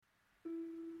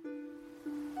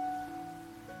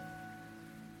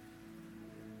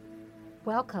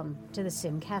Welcome to the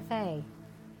Sim Cafe,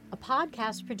 a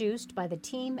podcast produced by the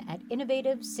team at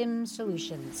Innovative Sim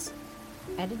Solutions,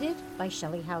 edited by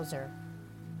Shelley Hauser.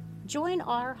 Join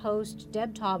our host,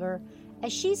 Deb Tauber,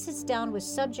 as she sits down with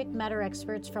subject matter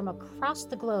experts from across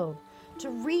the globe to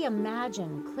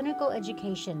reimagine clinical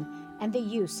education and the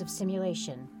use of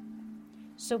simulation.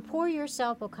 So pour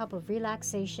yourself a cup of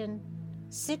relaxation,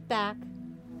 sit back,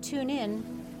 tune in,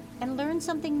 and learn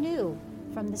something new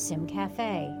from the Sim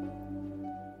Cafe.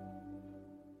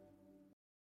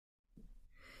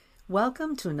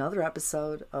 Welcome to another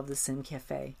episode of the Sim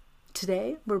Cafe.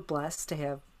 Today, we're blessed to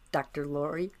have Dr.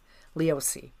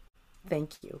 Lioce.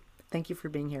 Thank you. Thank you for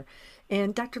being here.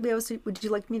 And Dr. Lioce, would you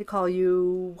like me to call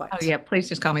you what? Oh, yeah. Please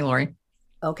just call me Lori.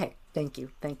 Okay. Thank you.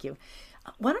 Thank you.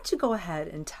 Why don't you go ahead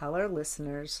and tell our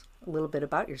listeners a little bit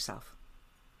about yourself?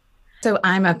 So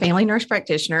I'm a family nurse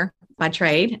practitioner by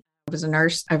trade. I was a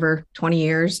nurse over 20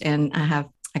 years, and I have,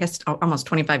 almost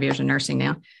 25 years in nursing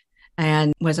now,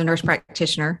 and was a nurse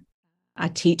practitioner. I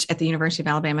teach at the University of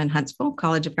Alabama in Huntsville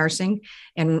College of Nursing,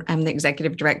 and I'm the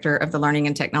executive director of the Learning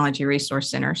and Technology Resource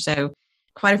Center. So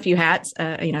quite a few hats,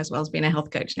 as well as being a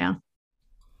health coach now.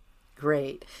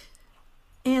 Great.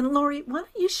 And Lori, why don't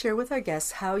you share with our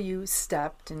guests how you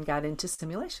stepped and got into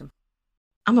simulation?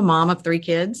 I'm a mom of 3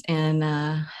 kids, and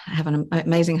I have an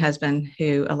amazing husband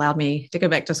who allowed me to go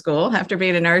back to school after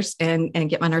being a nurse and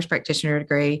get my nurse practitioner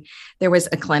degree. There was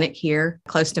a clinic here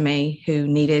close to me who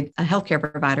needed a healthcare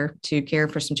provider to care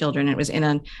for some children. It was in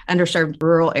an underserved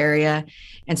rural area.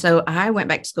 And so I went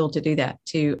back to school to do that,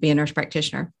 to be a nurse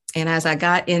practitioner. And as I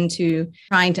got into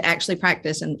trying to actually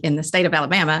practice in the state of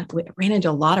Alabama, we ran into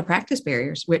a lot of practice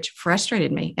barriers, which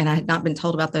frustrated me. And I had not been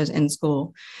told about those in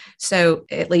school. So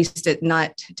at least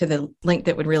not to the length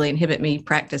that would really inhibit me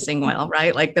practicing well,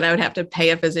 right? Like that I would have to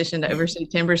pay a physician to oversee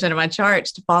 10% of my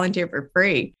charts to volunteer for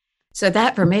free. So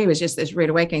that for me was just this rude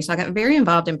awakening. So I got very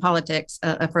involved in politics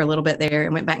for a little bit there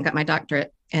and went back and got my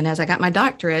doctorate. And as I got my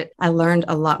doctorate, I learned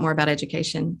a lot more about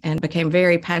education and became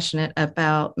very passionate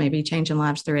about maybe changing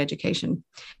lives through education.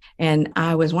 And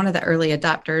I was one of the early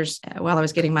adopters while I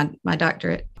was getting my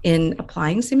doctorate in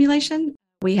applying simulation.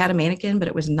 We had a mannequin, but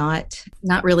it was not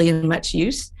really in much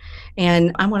use.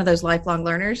 And I'm one of those lifelong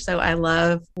learners. So I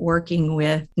love working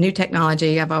with new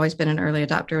technology. I've always been an early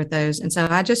adopter with those. And so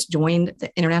I just joined the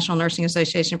International Nursing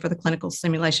Association for the Clinical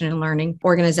Simulation and Learning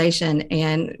organization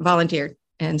and volunteered.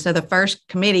 And so the first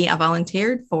committee I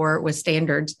volunteered for was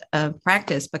standards of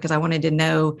practice because I wanted to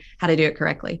know how to do it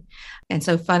correctly. And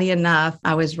so funny enough,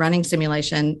 I was running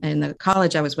simulation in the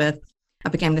college I was with. I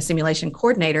became the simulation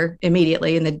coordinator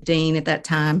immediately. And the dean at that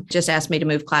time just asked me to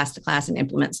move class to class and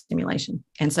implement simulation.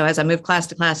 And so as I moved class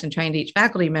to class and trained each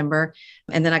faculty member,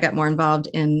 and then I got more involved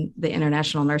in the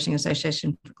International Nursing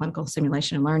Association for Clinical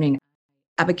Simulation and Learning,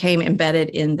 I became embedded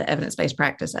in the evidence-based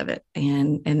practice of it.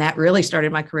 And that really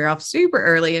started my career off super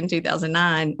early in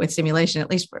 2009 with simulation,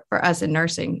 at least for us in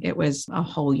nursing. It was a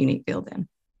whole unique field then.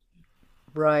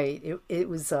 Right. It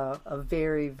was a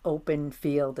very open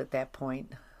field at that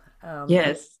point.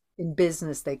 Yes. In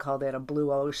business, they call that a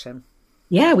blue ocean.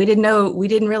 Yeah, we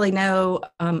didn't really know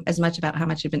as much about how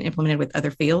much had been implemented with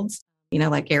other fields,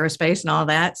 like aerospace and all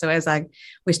that. So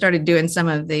we started doing some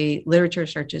of the literature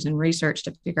searches and research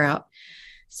to figure out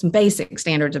some basic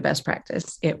standards of best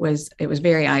practice. It was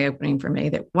very eye-opening for me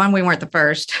that one, we weren't the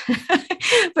first,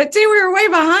 but 2, we were way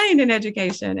behind in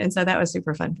education. And so that was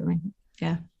super fun for me.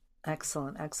 Yeah.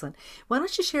 Excellent. Why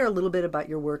don't you share a little bit about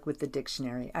your work with the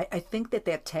dictionary? I think that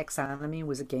taxonomy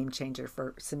was a game changer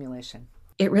for simulation.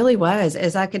 It really was.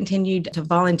 As I continued to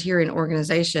volunteer in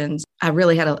organizations, I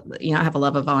really had I have a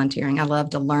love of volunteering. I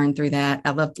love to learn through that. I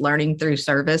loved learning through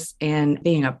service and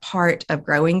being a part of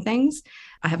growing things.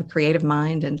 I have a creative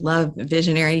mind and love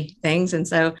visionary things. And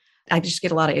so I just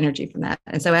get a lot of energy from that.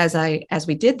 And so as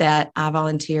we did that, I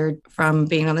volunteered from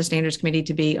being on the standards committee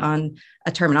to be on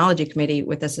a terminology committee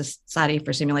with the Society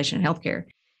for Simulation in Healthcare.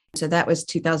 So that was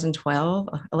 2012,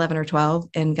 11 or 12,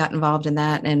 and got involved in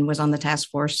that and was on the task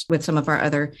force with some of our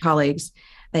other colleagues.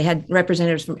 They had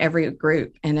representatives from every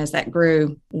group. And as that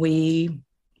grew, we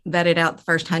vetted out the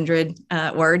first 100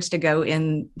 words to go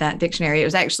in that dictionary. It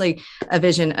was actually a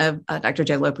vision of Dr.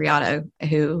 Joe Lopriato,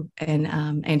 who and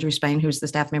Andrew Spain, who's the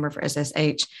staff member for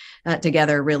SSH,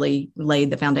 together really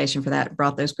laid the foundation for that,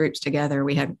 brought those groups together.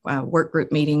 We had work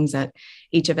group meetings at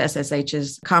each of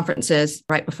SSH's conferences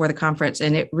right before the conference.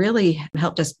 And it really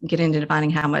helped us get into defining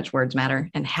how much words matter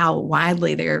and how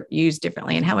widely they're used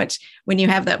differently, and how much, when you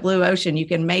have that blue ocean, you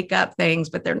can make up things,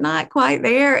 but they're not quite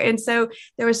there. And so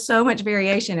there was so much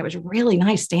variation. It was really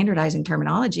nice standardizing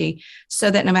terminology so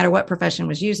that no matter what profession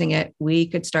was using it, we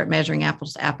could start measuring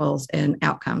apples to apples and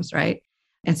outcomes, right?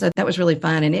 And so that was really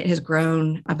fun. And it has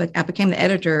grown. I became the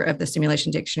editor of the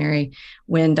Simulation Dictionary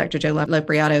when Dr. Joe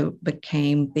Lopriato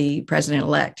became the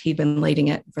president-elect. He'd been leading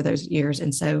it for those years.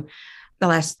 And so the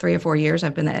last 3 or 4 years,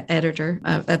 I've been the editor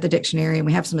of the dictionary, and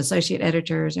we have some associate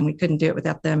editors, and we couldn't do it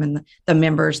without them and the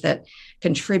members that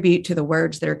contribute to the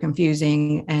words that are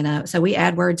confusing. And so we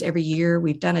add words every year.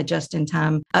 We've done a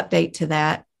just-in-time update to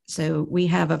that. So we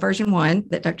have a version 1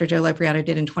 that Dr. Joe Lopriato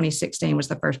did in 2016 was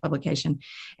the first publication.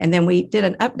 And then we did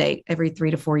an update every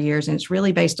 3 to 4 years. And it's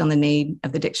really based on the need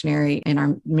of the dictionary and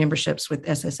our memberships with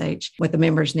SSH, what the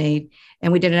members need.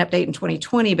 And we did an update in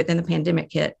 2020, but then the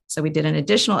pandemic hit. So we did an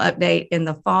additional update in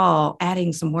the fall,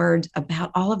 adding some words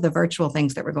about all of the virtual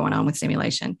things that were going on with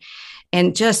simulation.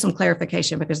 And just some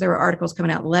clarification, because there were articles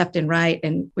coming out left and right,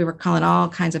 and we were calling all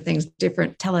kinds of things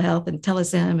different, telehealth and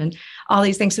telesim and all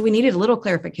these things. So we needed a little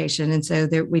clarification. And so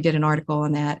we did an article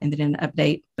on that and then an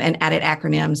update and added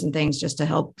acronyms and things just to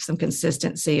help some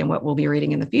consistency in what we'll be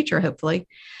reading in the future, hopefully.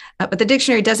 But the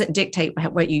dictionary doesn't dictate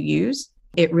what you use.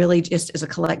 It really just is a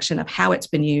collection of how it's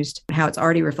been used, how it's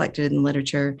already reflected in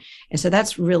literature. And so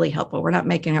that's really helpful. We're not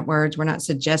making up words. We're not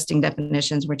suggesting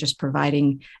definitions. We're just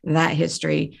providing that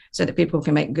history so that people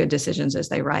can make good decisions as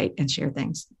they write and share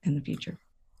things in the future.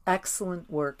 Excellent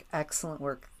work. Excellent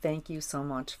work. Thank you so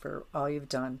much for all you've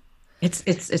done.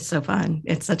 It's so fun.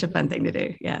 It's such a fun thing to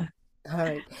do. Yeah. All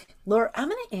right. Laura, I'm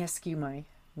going to ask you my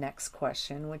next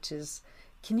question, which is,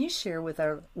 can you share with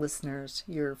our listeners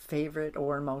your favorite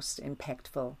or most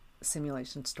impactful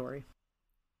simulation story?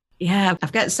 Yeah,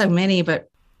 I've got so many, but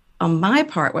on my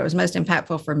part, what was most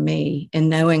impactful for me in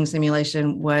knowing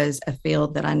simulation was a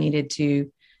field that I needed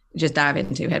to just dive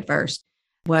into head first.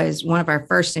 Was one of our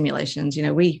first simulations.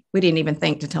 We didn't even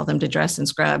think to tell them to dress in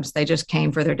scrubs. They just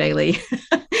came for their daily,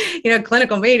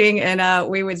 clinical meeting, and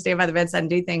we would stand by the bedside and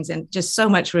do things. And just so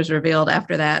much was revealed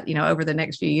after that, over the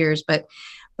next few years. But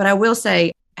I will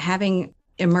say, having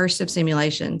immersive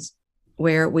simulations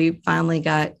where we finally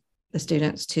got the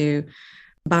students to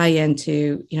buy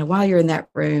into, while you're in that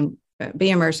room, be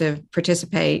immersive,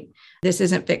 participate. This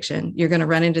isn't fiction. You're going to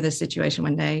run into this situation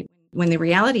one day. When the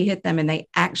reality hit them and they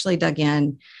actually dug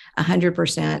in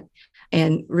 100%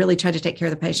 and really tried to take care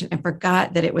of the patient and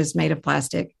forgot that it was made of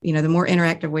plastic, the more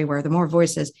interactive we were, the more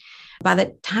voices. By the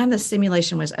time the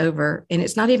simulation was over, and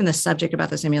it's not even the subject about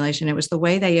the simulation, it was the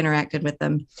way they interacted with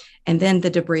them. And then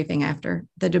the debriefing after.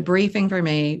 The debriefing for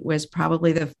me was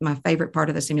probably my favorite part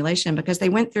of the simulation, because they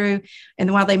went through,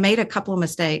 and while they made a couple of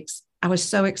mistakes, I was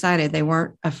so excited. They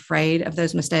weren't afraid of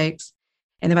those mistakes.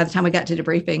 And then by the time we got to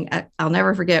debriefing, I'll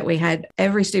never forget, we had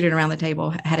every student around the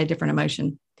table had a different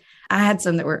emotion. I had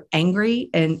some that were angry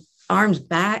and arms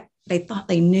back. They thought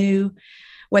they knew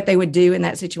what they would do in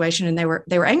that situation. And they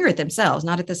were angry at themselves,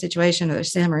 not at the situation or the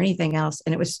sim or anything else.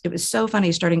 And it was so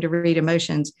funny starting to read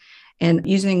emotions, and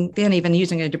even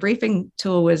using a debriefing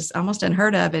tool was almost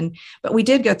unheard of. But we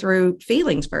did go through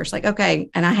feelings first, like, okay.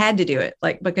 And I had to do it,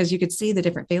 because you could see the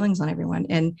different feelings on everyone,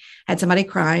 and had somebody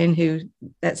crying who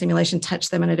that simulation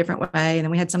touched them in a different way. And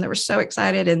then we had some that were so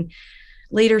excited, and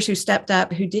leaders who stepped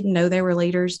up who didn't know they were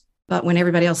leaders. But when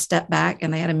everybody else stepped back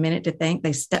and they had a minute to think,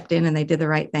 they stepped in and they did the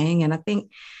right thing. And I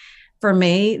think for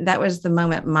me, that was the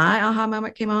moment my aha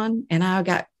moment came on, and I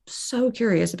got so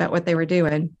curious about what they were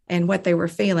doing and what they were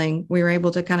feeling. We were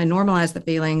able to kind of normalize the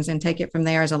feelings and take it from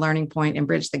there as a learning point and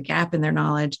bridge the gap in their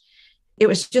knowledge. It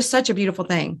was just such a beautiful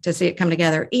thing to see it come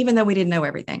together, even though we didn't know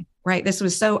everything, right? This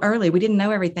was so early. We didn't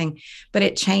know everything, but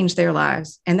it changed their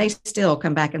lives. And they still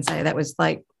come back and say that was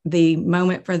like the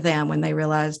moment for them when they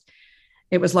realized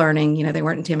it was learning, they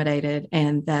weren't intimidated,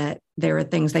 and that there are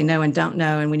things they know and don't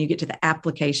know. And when you get to the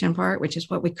application part, which is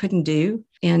what we couldn't do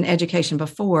in education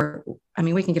before,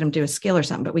 we can get them to do a skill or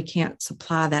something, but we can't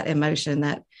supply that emotion,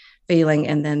 that feeling,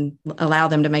 and then allow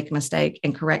them to make a mistake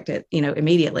and correct it,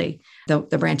 immediately, the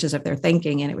branches of their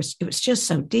thinking. And it was just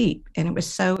so deep, and it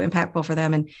was so impactful for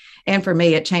them. And for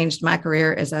me, it changed my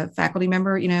career as a faculty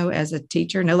member, as a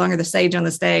teacher, no longer the sage on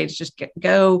the stage, just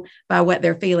go by what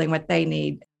they're feeling, what they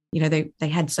need. They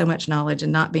had so much knowledge,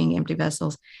 and not being empty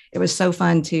vessels. It was so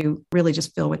fun to really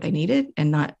just feel what they needed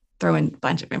and not throw in a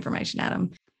bunch of information at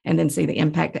them, and then see the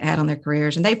impact it had on their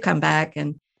careers. And they've come back,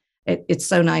 and it's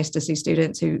so nice to see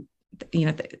students who,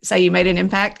 say you made an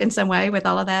impact in some way with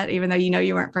all of that, even though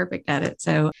you weren't perfect at it.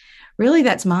 So really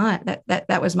that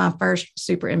was my first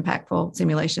super impactful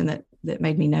simulation that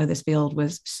made me know this field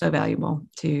was so valuable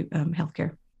to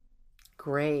healthcare.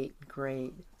 Great.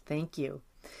 Thank you.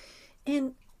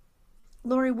 And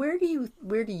Lori, where do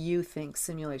you think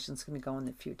simulation is going to go in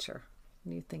the future? What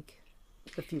do you think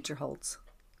the future holds?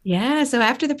 Yeah. So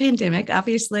after the pandemic,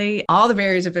 obviously all the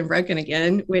barriers have been broken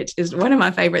again, which is one of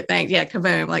my favorite things. Yeah.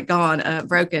 Kaboom, like gone,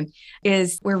 broken,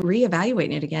 is we're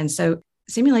reevaluating it again. So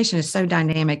simulation is so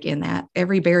dynamic in that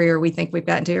every barrier we think we've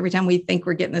gotten to, every time we think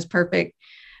we're getting this perfect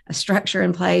structure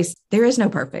in place, there is no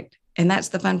perfect. And that's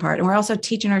the fun part. And we're also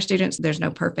teaching our students there's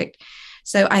no perfect.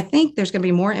 So I think there's going to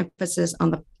be more emphasis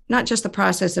on the not just the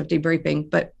process of debriefing,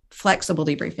 but flexible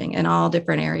debriefing in all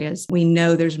different areas. We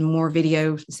know there's more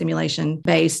video simulation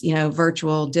based,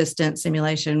 virtual distance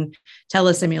simulation,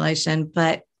 telesimulation,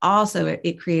 but also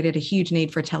it created a huge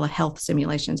need for telehealth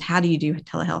simulations. How do you do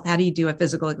telehealth? How do you do a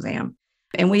physical exam?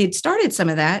 And we had started some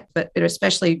of that, but it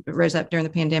especially rose up during the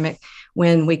pandemic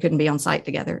when we couldn't be on site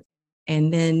together.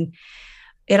 And then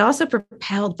it also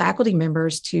propelled faculty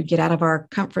members to get out of our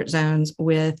comfort zones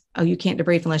with, oh, you can't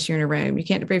debrief unless you're in a room. You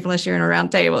can't debrief unless you're in a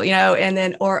round table, and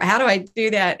then, or how do I do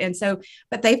that? And so,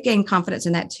 but they've gained confidence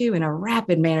in that too, in a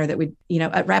rapid manner that we,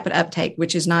 a rapid uptake,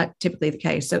 which is not typically the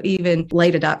case. So even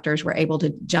late adopters were able to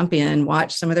jump in,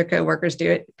 watch some of their coworkers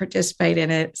do it, participate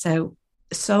in it.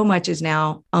 So much is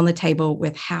now on the table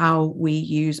with how we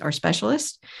use our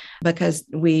specialists, because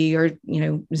we are,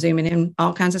 zooming in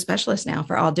all kinds of specialists now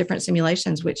for all different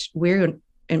simulations, which we're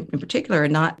in particular are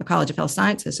not the College of Health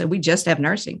Sciences. So we just have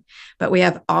nursing, but we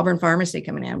have Auburn Pharmacy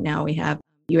coming out. Now we have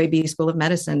UAB School of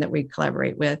Medicine that we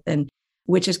collaborate with, and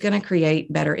which is going to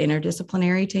create better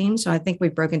interdisciplinary teams. So I think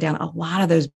we've broken down a lot of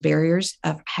those barriers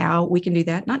of how we can do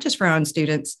that, not just for our own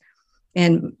students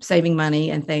and saving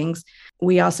money and things.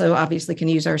 We also obviously can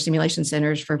use our simulation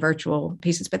centers for virtual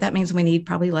pieces, but that means we need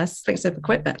probably less expensive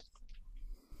equipment.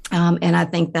 And I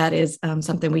think that is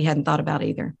something we hadn't thought about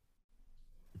either.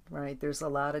 Right. There's a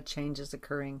lot of changes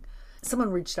occurring. Someone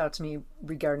reached out to me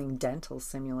regarding dental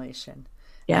simulation.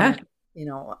 Yeah.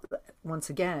 And, once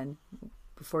again,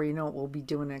 before you know it, we'll be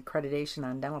doing accreditation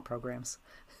on dental programs.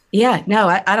 Yeah, no,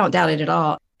 I don't doubt it at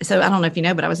all. So I don't know if you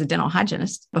know, but I was a dental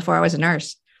hygienist before I was a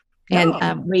nurse.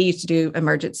 And we used to do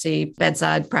emergency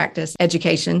bedside practice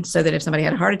education so that if somebody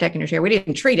had a heart attack in your chair, we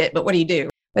didn't treat it, but what do you do?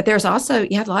 But there's also,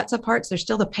 you have lots of parts. There's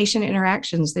still the patient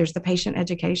interactions. There's the patient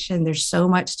education. There's so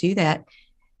much to that.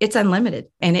 It's unlimited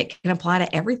and it can apply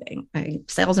to everything,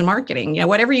 sales and marketing,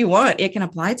 whatever you want, it can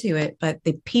apply to it. But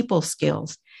the people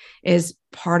skills is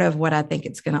part of what I think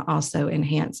it's going to also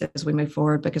enhance as we move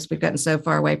forward, because we've gotten so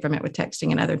far away from it with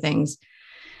texting and other things.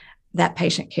 That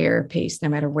patient care piece, no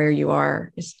matter where you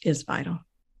are, is vital.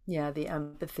 Yeah, the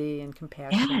empathy and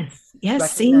compassion.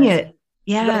 Yes, seeing it.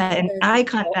 Yeah, and eye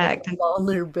contact. And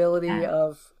vulnerability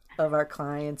of our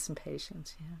clients and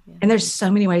patients. Yeah. And there's so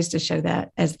many ways to show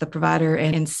that as the provider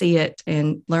and see it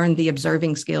and learn the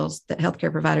observing skills that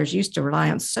healthcare providers used to rely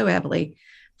on so heavily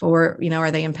for,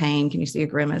 are they in pain? Can you see a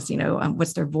grimace?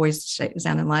 What's their voice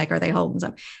sounding like? Are they holding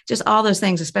something? Just all those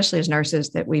things, especially as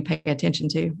nurses, that we pay attention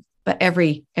to. But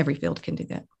every field can do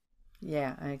that.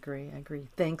 Yeah, I agree.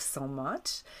 Thanks so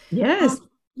much. Yes.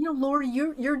 Lori,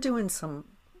 you're doing some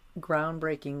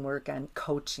groundbreaking work on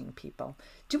coaching people.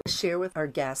 Do you want to share with our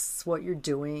guests what you're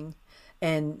doing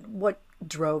and what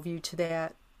drove you to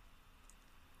that?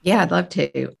 Yeah, I'd love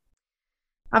to.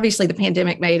 Obviously, the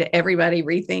pandemic made everybody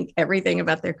rethink everything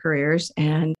about their careers.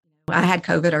 And I had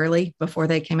COVID early before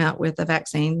they came out with the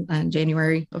vaccine in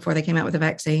January, before they came out with the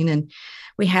vaccine. And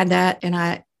we had that. And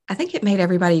I think it made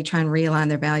everybody try and realign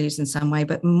their values in some way.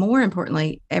 But more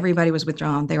importantly, everybody was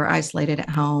withdrawn. They were isolated at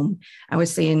home. I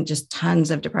was seeing just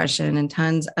tons of depression and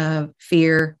tons of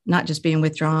fear, not just being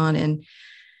withdrawn. And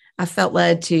I felt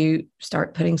led to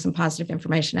start putting some positive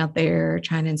information out there,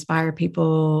 trying to inspire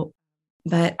people.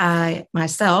 But I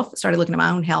myself started looking at my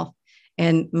own health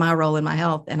and my role in my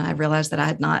health. And I realized that I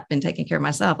had not been taking care of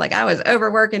myself. Like I was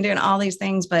overworking, doing all these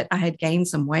things, but I had gained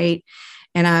some weight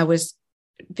and I was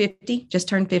 50, just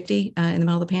turned 50 in the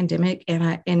middle of the pandemic. And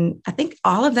I think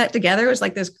all of that together was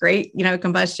like this great,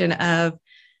 combustion of,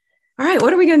 all right,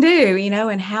 what are we going to do?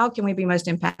 And how can we be most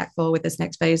impactful with this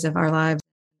next phase of our lives?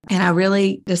 And I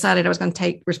really decided I was going to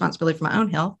take responsibility for my own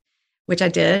health, which I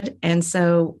did. And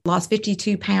so lost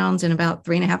 52 pounds in about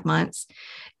 3.5 months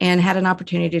and had an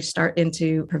opportunity to start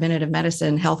into preventative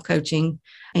medicine, health coaching.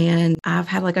 And I've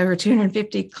had like over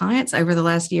 250 clients over the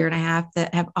last 1.5 years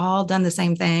that have all done the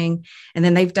same thing. And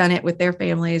then they've done it with their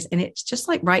families. And it's just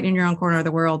like right in your own corner of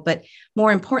the world. But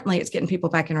more importantly, it's getting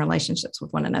people back in relationships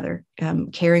with one another,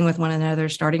 caring with one another,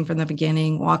 starting from the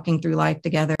beginning, walking through life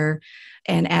together.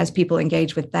 And as people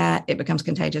engage with that, it becomes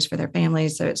contagious for their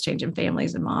families. So it's changing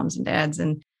families and moms and dads.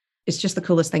 And it's just the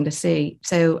coolest thing to see.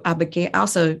 So I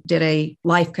also did a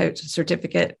life coach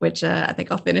certificate, which I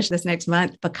think I'll finish this next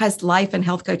month, because life and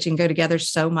health coaching go together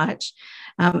so much.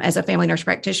 As a family nurse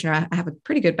practitioner, I have a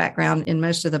pretty good background in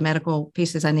most of the medical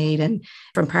pieces I need and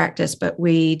from practice, but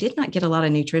we did not get a lot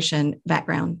of nutrition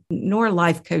background nor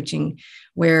life coaching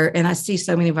and I see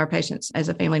so many of our patients as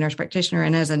a family nurse practitioner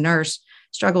and as a nurse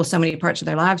struggle with so many parts of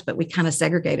their lives, but we kind of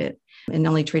segregate it and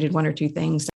only treated one or two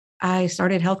things. I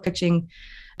started health coaching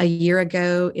a year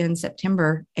ago in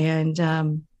September, and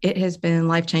it has been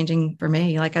life-changing for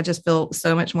me. Like, I just feel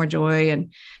so much more joy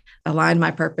and aligned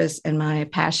my purpose and my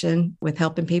passion with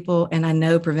helping people. And I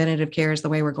know preventative care is the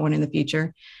way we're going in the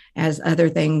future, as other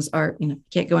things are,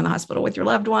 can't go in the hospital with your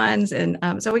loved ones. And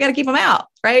so we got to keep them out,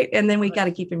 right? And then we got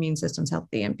to keep immune systems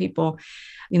healthy. And people,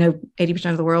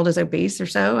 80% of the world is obese or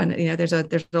so. And, there's a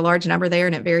large number there,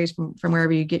 and it varies from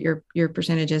wherever you get your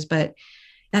percentages, but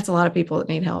that's a lot of people that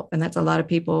need help. And that's a lot of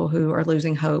people who are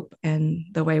losing hope. And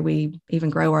the way we even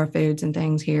grow our foods and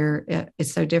things here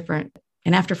is so different.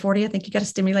 And after 40, I think you got to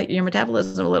stimulate your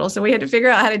metabolism a little. So we had to figure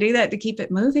out how to do that to keep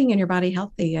it moving and your body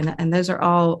healthy. And those are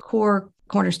all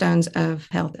cornerstones of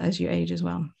health as you age as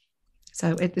well.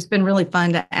 So it's been really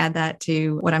fun to add that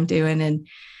to what I'm doing. And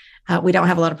we don't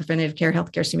have a lot of preventative care,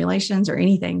 healthcare simulations or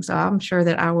anything. So I'm sure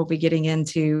that I will be getting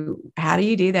into how do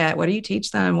you do that? What do you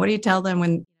teach them? What do you tell them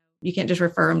when you can't just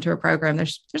refer them to a program?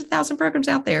 There's 1,000 programs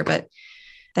out there, but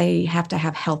they have to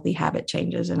have healthy habit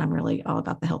changes. And I'm really all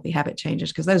about the healthy habit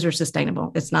changes because those are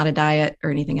sustainable. It's not a diet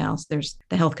or anything else.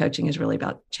 The health coaching is really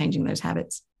about changing those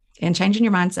habits and changing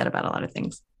your mindset about a lot of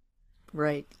things.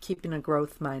 Right. Keeping a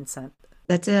growth mindset.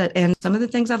 That's it. And some of the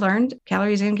things I learned,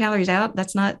 calories in, calories out,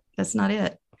 that's not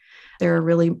it.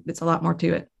 It's a lot more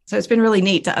to it. So it's been really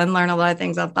neat to unlearn a lot of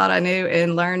things I thought I knew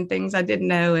and learn things I didn't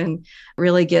know and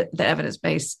really get the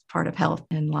evidence-based part of health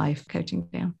and life coaching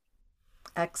down.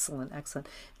 Excellent.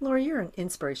 Lori, you're an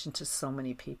inspiration to so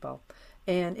many people.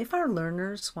 And if our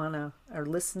listeners want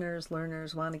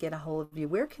to get a hold of you,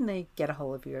 where can they get a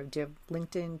hold of you? Do you have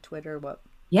LinkedIn, Twitter, what?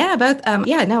 Yeah, both. I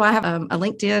have a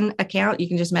LinkedIn account. You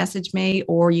can just message me,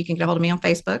 or you can get a hold of me on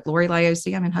Facebook, Lori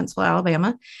Lioce. I'm in Huntsville,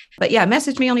 Alabama. But yeah,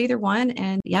 message me on either one.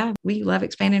 And yeah, we love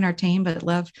expanding our team, but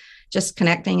love just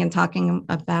connecting and talking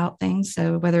about things.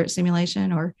 So whether it's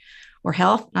simulation or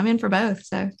health, I'm in for both.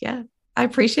 So yeah, I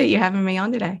appreciate you having me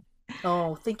on today.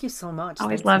 Oh, thank you so much. I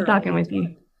always love talking with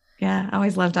you. Yeah, I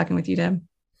always love talking with you, Deb.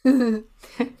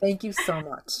 Thank you so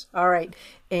much. All right.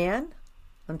 And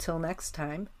until next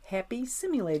time, happy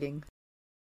simulating.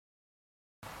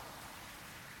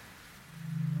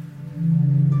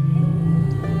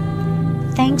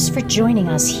 Thanks for joining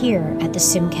us here at the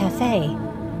Sim Cafe.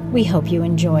 We hope you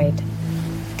enjoyed.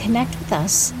 Connect with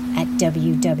us at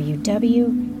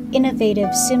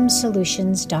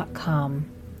www.innovativesimsolutions.com.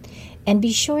 And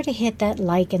be sure to hit that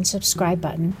like and subscribe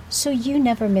button so you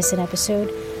never miss an episode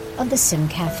of the Sim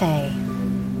Cafe.